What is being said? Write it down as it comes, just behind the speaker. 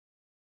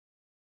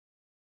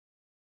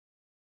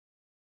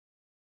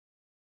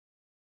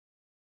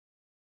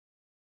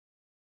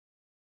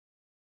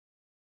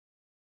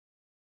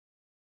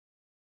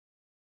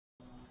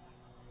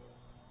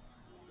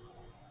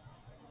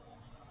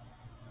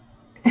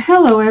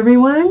Hello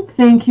everyone,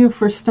 thank you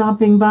for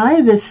stopping by.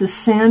 This is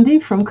Sandy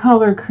from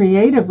Color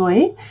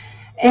Creatively,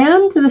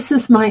 and this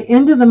is my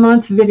end of the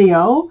month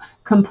video,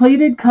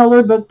 completed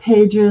color book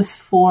pages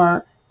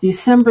for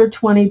December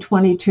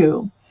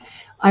 2022.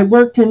 I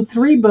worked in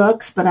 3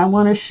 books, but I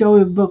want to show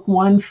you book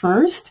 1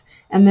 first,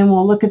 and then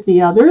we'll look at the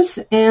others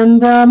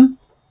and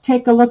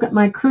take a look at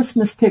my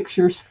Christmas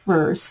pictures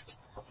first.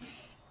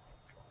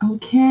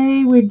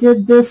 Okay, we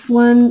did this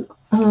one,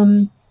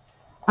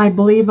 I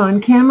believe,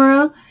 on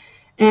camera.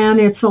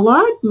 And it's a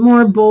lot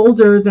more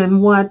bolder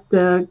than what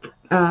the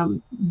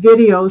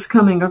video is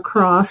coming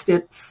across.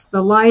 It's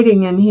the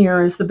lighting in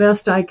here is the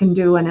best I can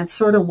do, and it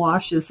sort of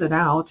washes it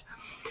out.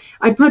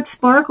 I put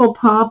Sparkle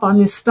Pop on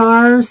the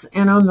stars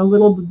and on the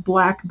little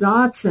black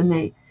dots, and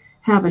they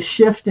have a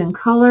shift in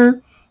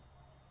color.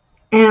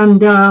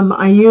 And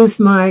I used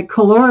my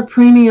Color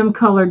Premium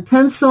colored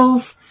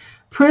pencils,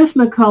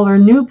 Prismacolor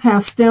New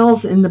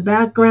Pastels in the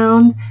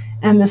background,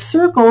 and the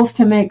circles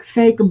to make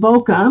fake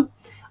bokeh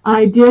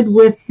I did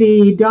with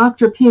the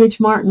Dr. P.H.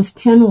 Martin's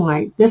pen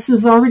white. This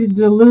is already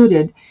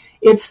diluted.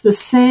 It's the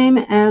same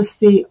as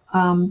the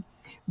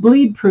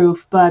bleed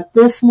proof, but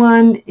this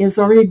one is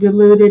already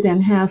diluted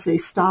and has a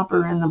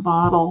stopper in the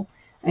bottle,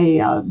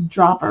 a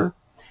dropper.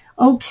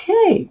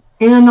 Okay,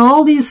 and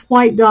all these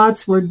white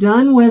dots were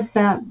done with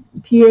that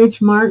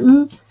P.H.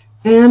 Martin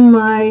and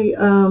my,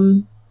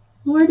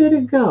 where did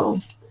it go?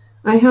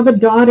 I have a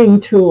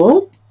dotting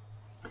tool.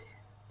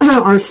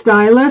 Or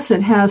stylus.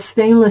 It has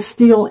stainless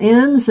steel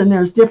ends, and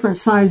there's different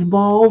size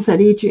balls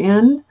at each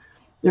end.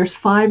 There's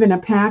 5 in a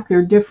pack.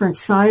 They're different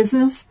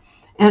sizes,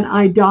 and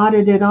I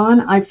dotted it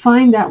on. I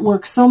find that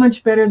works so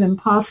much better than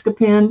Posca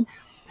pen,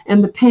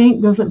 and the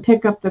paint doesn't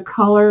pick up the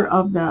color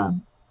of the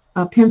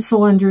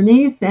pencil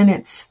underneath, and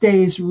it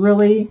stays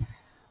really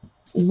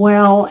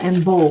well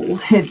and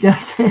bold. It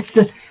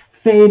doesn't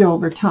fade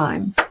over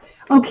time.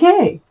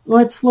 Okay,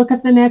 let's look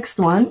at the next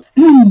one.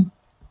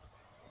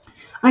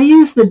 I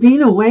use the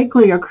Dina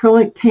Wakley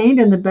acrylic paint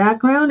in the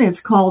background. It's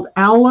called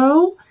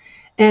Aloe,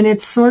 and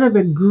it's sort of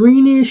a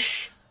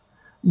greenish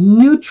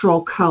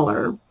neutral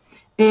color.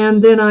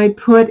 And then I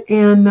put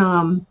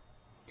in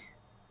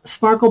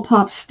Sparkle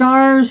Pop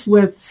stars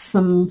with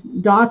some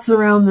dots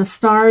around the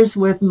stars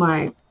with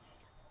my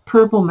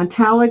purple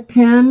metallic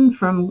pen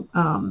from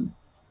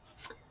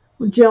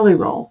Jelly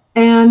Roll.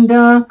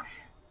 And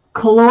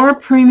Color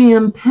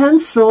Premium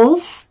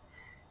pencils.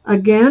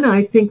 Again,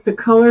 I think the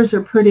colors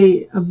are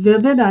pretty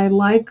vivid. I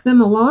like them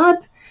a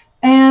lot.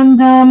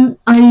 And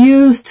I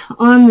used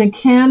on the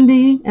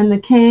candy and the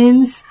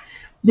canes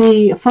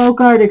the Folk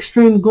Art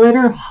Extreme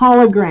Glitter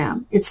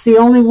Hologram. It's the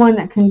only one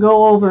that can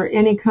go over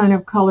any kind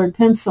of colored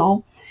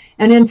pencil.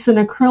 And it's an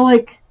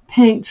acrylic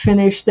paint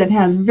finish that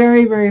has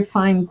very, very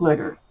fine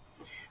glitter.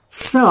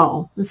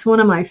 So, it's one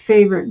of my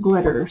favorite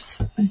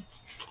glitters.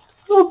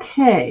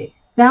 Okay,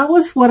 that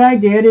was what I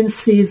did in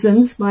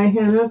Seasons by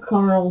Hannah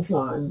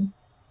Carlzon.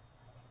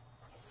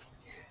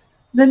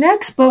 The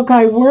next book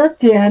I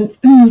worked in,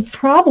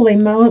 probably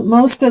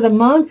most of the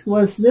month,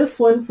 was this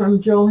one from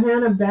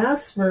Johanna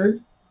Basford,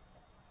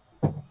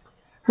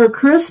 her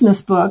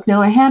Christmas book.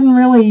 Now, I hadn't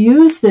really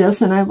used this,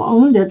 and I've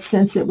owned it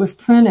since it was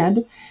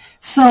printed.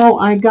 So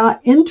I got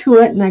into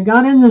it, and I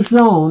got in the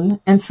zone,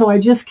 and so I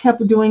just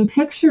kept doing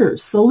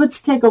pictures. So let's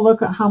take a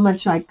look at how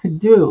much I could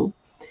do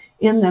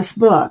in this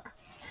book.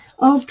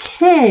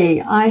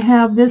 Okay, I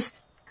have this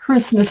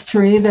Christmas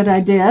tree that I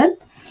did,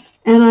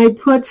 and I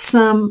put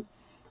some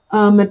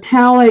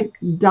metallic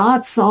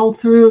dots all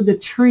through the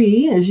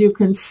tree, as you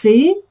can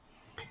see.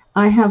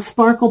 I have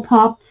Sparkle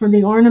Pop for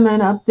the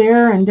ornament up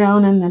there and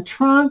down in the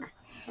trunk.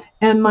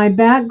 And my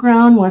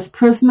background was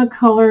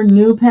Prismacolor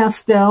New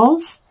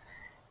Pastels.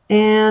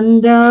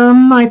 And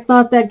I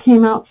thought that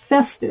came out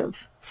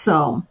festive.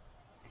 So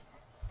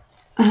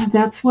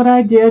that's what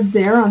I did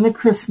there on the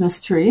Christmas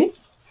tree.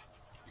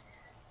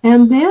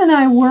 And then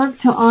I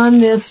worked on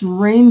this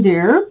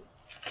reindeer.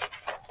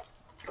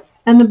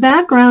 And the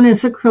background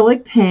is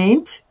acrylic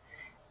paint,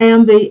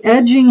 and the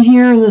edging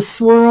here and the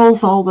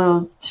swirls,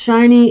 although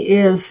shiny,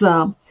 is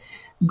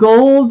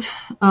gold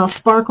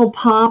Sparkle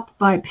Pop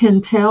by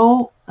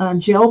Pentel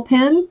gel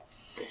pen.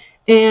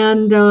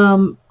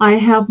 And I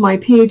have my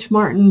P.H.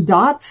 Martin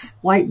dots,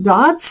 white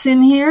dots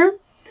in here.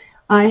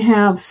 I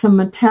have some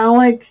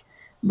metallic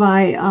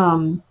by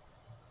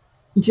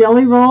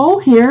Jelly Roll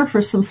here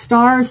for some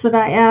stars that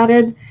I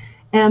added.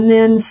 And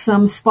then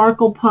some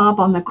Sparkle Pop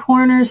on the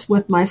corners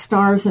with my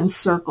stars and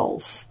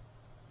circles.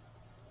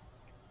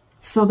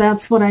 So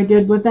that's what I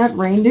did with that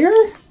reindeer.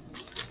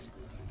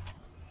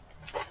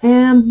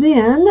 And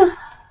then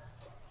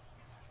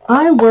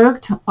I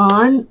worked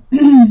on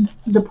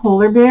the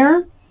polar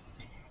bear.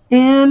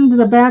 And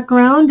the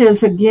background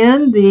is,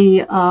 again,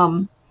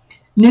 the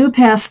New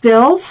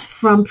Pastels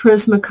from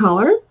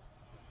Prismacolor.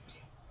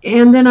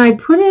 And then I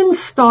put in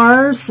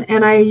stars,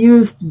 and I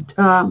used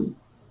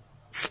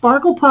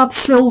Sparkle Pop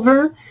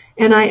Silver,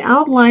 and I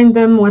outlined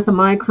them with a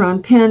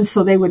micron pen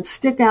so they would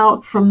stick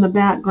out from the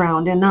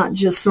background and not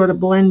just sort of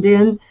blend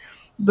in,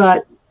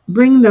 but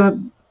bring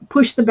the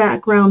push the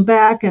background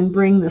back and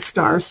bring the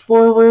stars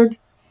forward.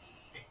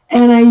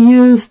 And I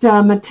used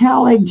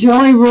metallic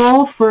jelly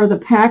roll for the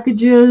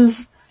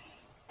packages.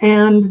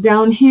 And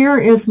down here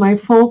is my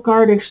Folk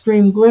Art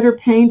Extreme Glitter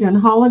Paint and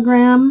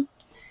Hologram.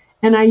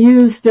 And I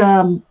used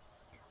Art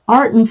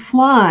and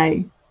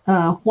Fly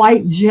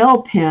white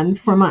gel pen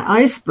for my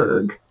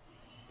iceberg.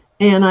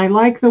 And I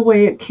like the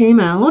way it came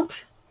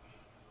out.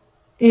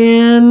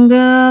 And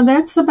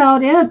that's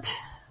about it.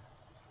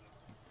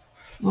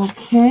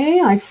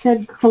 Okay, I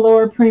said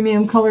Color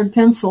Premium Colored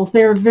Pencils.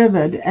 They're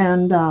vivid,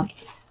 and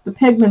the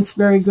pigment's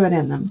very good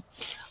in them.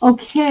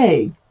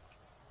 Okay.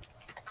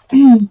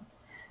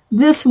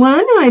 This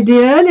one I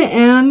did,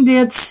 and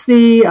it's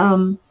the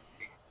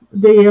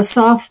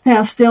soft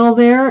pastel.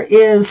 There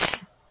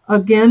is,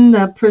 again,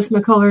 the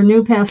Prismacolor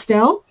New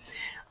Pastel.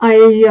 I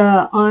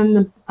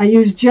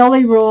used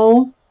Jelly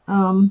Roll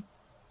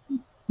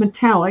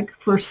metallic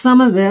for some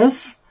of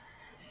this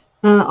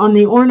on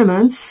the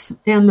ornaments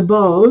and the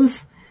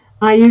bows.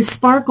 I used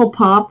Sparkle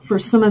Pop for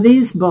some of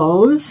these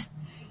bows,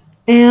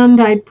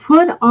 and I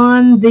put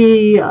on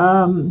the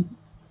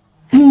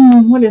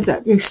what is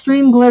that?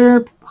 Extreme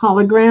Glitter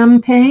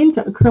Hologram Paint,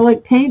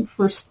 acrylic paint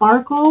for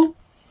sparkle,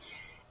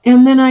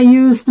 and then I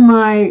used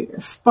my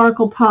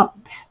Sparkle Pop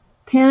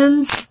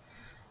pens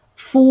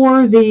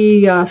for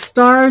the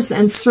stars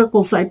and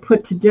circles I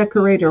put to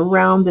decorate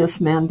around this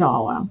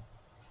mandala.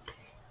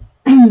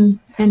 And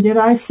did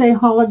I say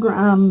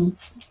hologram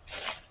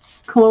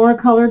color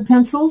colored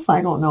pencils?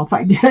 I don't know if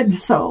I did,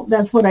 so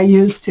that's what I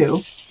used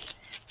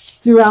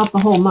throughout the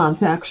whole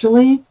month,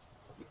 actually.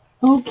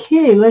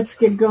 Okay, let's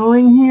get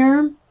going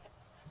here.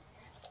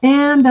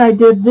 And I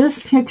did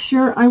this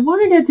picture. I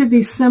wanted it to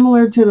be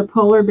similar to the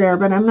polar bear,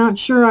 but I'm not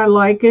sure I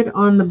like it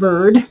on the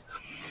bird.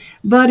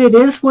 But it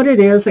is what it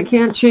is. I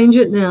can't change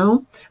it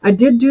now. I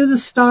did do the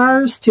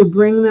stars to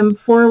bring them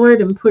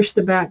forward and push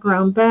the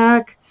background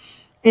back.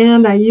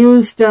 And I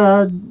used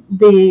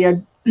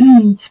the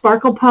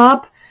Sparkle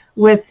Pop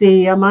with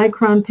the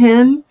micron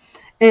pen.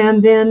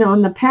 And then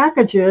on the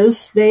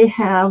packages, they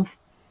have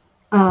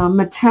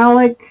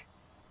metallic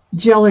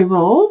jelly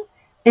roll.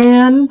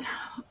 And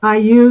I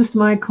used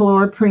my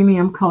Color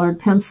Premium Colored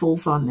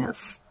Pencils on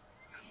this.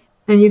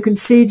 And you can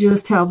see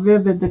just how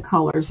vivid the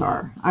colors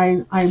are.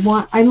 I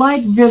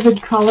like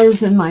vivid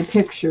colors in my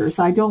pictures.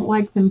 I don't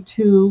like them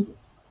too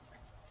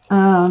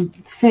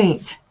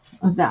faint.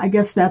 I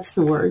guess that's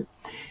the word.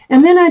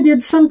 And then I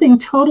did something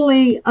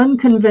totally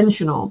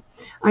unconventional.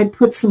 I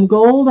put some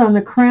gold on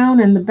the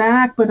crown and the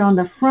back, but on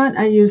the front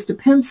I used a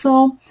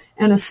pencil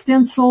and a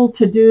stencil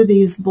to do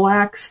these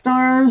black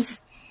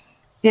stars.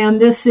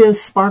 And this is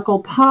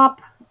Sparkle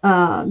Pop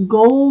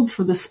gold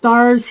for the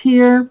stars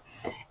here,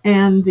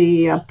 and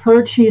the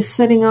perch he's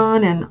sitting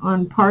on and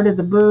on part of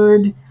the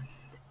bird.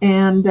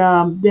 And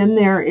then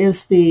there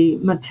is the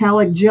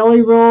metallic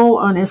jelly roll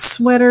on his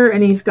sweater,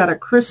 and he's got a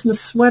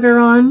Christmas sweater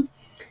on.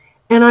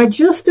 And I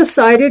just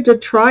decided to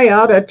try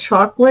out a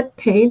chocolate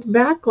paint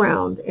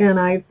background, and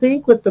I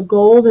think with the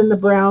gold and the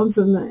browns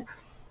and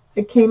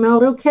it came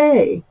out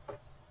okay.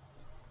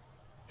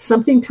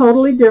 Something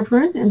totally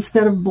different.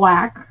 Instead of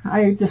black,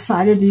 I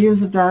decided to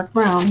use a dark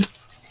brown.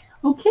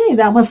 Okay,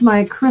 that was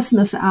my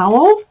Christmas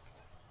owl.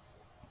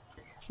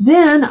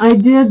 Then I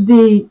did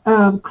the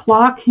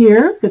clock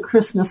here, the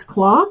Christmas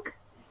clock.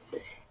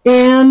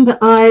 And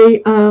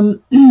I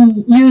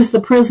used the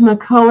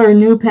Prismacolor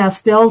New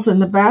Pastels in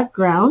the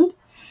background.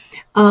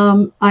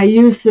 I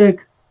used the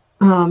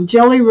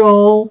Jelly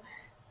Roll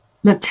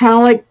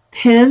metallic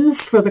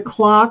pens for the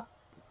clock,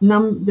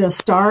 the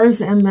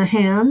stars and the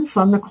hands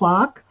on the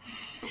clock.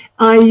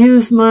 I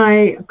used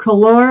my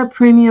Color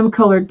Premium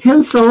Colored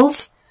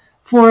Pencils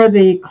for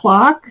the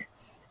clock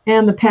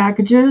and the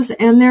packages.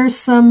 And there's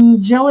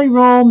some Jelly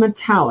Roll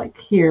metallic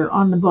here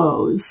on the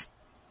bows.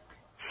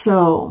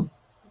 So,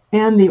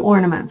 and the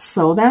ornaments.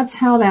 So that's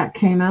how that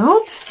came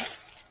out.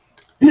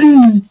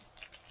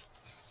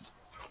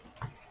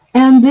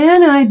 And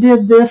then I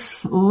did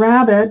this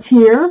rabbit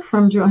here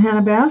from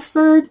Johanna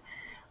Basford.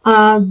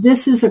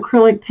 This is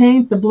acrylic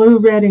paint, the blue,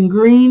 red, and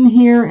green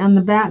here and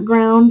the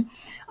background.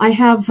 I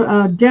have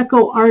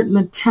Deco Art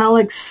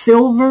metallic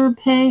silver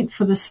paint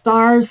for the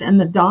stars and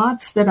the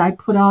dots that I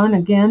put on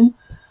again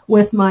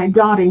with my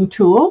dotting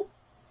tool.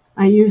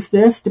 I use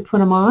this to put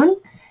them on.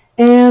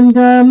 And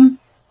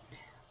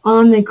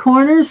on the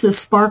corners, a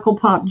Sparkle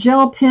Pop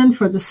gel pen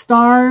for the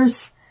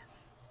stars.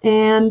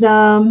 And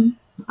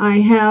I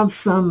have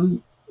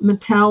some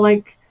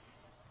metallic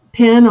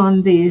pen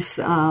on these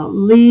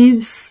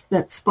leaves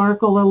that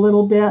sparkle a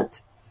little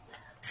bit.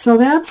 So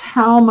that's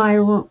how my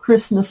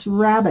Christmas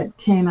rabbit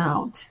came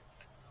out.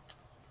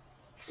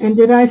 And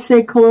did I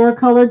say color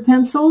colored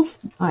pencils?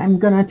 I'm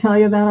going to tell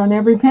you that on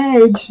every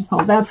page.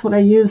 So that's what I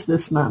used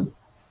this month.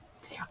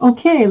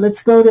 Okay,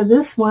 let's go to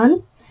this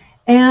one.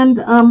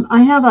 And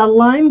I have a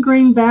lime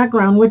green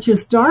background, which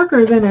is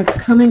darker than it's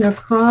coming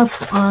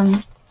across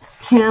on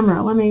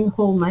camera. Let me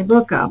hold my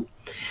book up.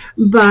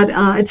 But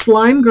it's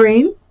lime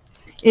green.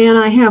 And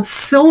I have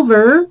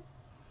silver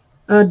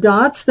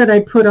dots that I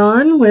put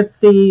on with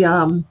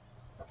the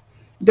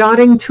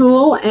dotting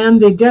tool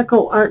and the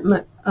Deco Art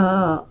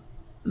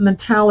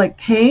metallic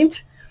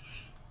paint.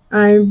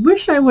 I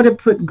wish I would have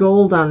put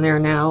gold on there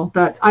now,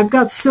 but I've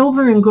got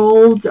silver and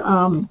gold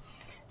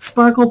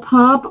sparkle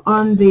pop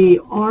on the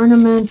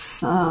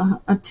ornaments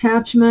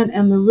attachment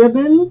and the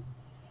ribbon.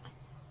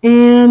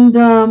 And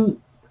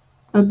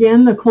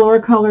again, the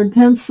colored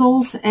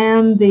pencils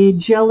and the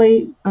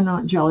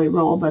not jelly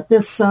roll, but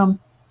this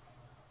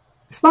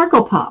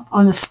sparkle pop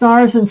on the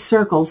stars and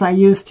circles I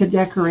used to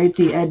decorate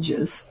the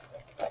edges.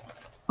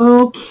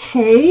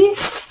 Okay,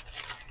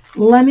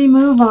 let me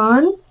move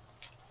on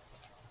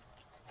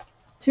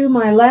to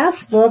my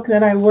last book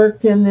that I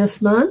worked in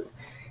this month,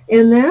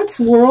 and that's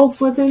Worlds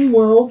Within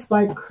Worlds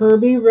by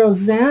Kirby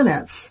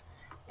Rosanis.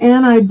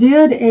 And I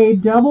did a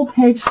double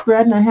page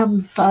spread, and I have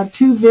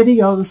 2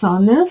 videos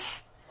on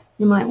this.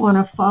 You might want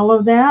to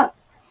follow that.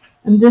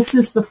 And this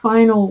is the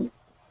final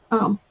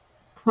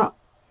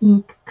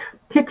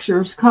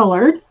pictures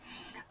colored.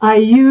 I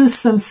used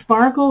some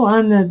sparkle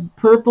on the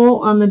purple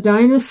on the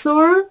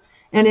dinosaur,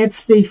 and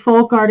it's the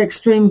Folk Art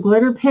Extreme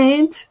Glitter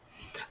Paint.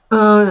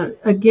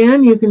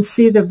 Again, you can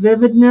see the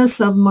vividness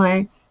of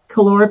my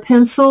color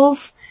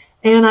pencils,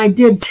 and I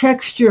did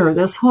texture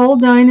this whole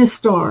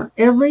dinosaur.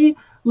 Every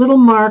little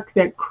mark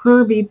that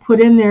Kirby put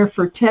in there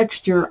for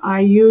texture, I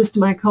used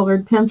my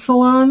colored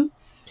pencil on.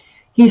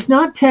 He's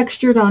not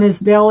textured on his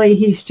belly,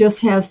 he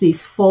just has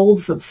these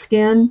folds of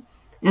skin,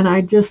 and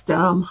I just,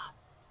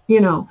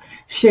 you know,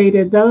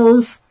 shaded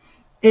those.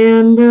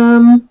 And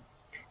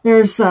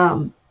there's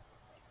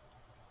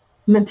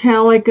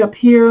metallic up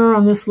here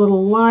on this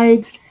little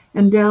light,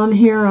 and down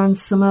here on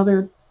some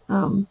other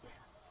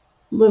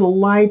little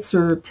lights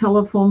or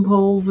telephone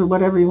poles or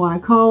whatever you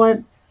want to call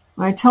it.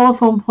 My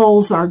telephone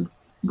poles are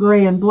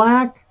gray and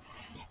black,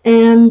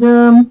 and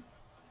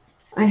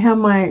I have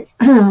my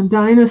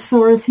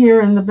dinosaurs here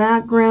in the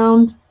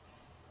background,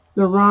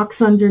 the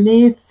rocks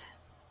underneath.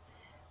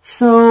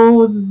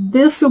 So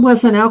this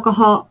was an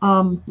acrylic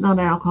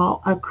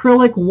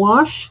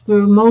wash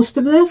through most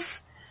of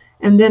this,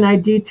 and then I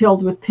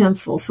detailed with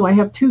pencil. So I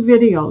have 2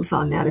 videos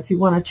on that if you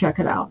want to check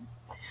it out.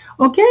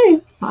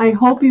 Okay, I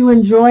hope you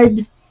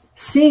enjoyed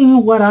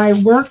seeing what I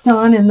worked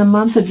on in the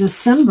month of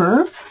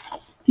December.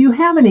 If you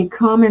have any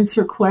comments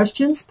or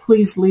questions,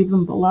 please leave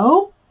them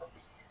below.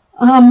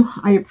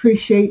 I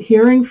appreciate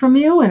hearing from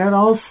you, and it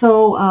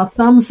also a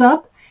thumbs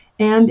up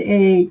and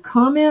a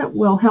comment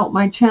will help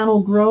my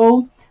channel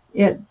grow.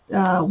 It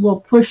will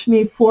push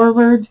me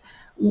forward.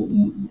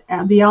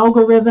 The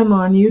algorithm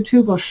on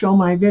YouTube will show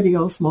my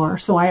videos more,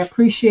 so I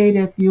appreciate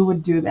if you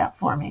would do that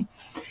for me.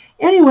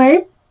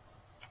 Anyway,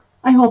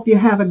 I hope you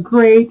have a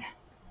great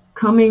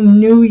coming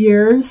New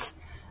Year's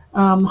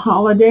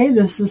holiday.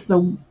 This is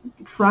the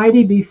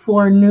Friday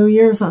before New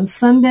Year's on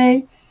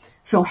Sunday.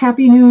 So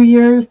Happy New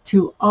Year's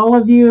to all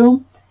of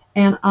you,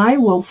 and I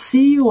will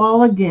see you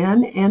all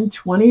again in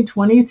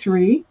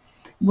 2023.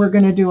 We're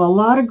going to do a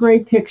lot of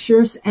great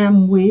pictures,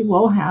 and we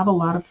will have a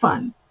lot of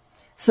fun.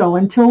 So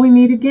until we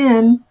meet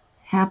again,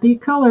 happy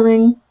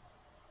coloring.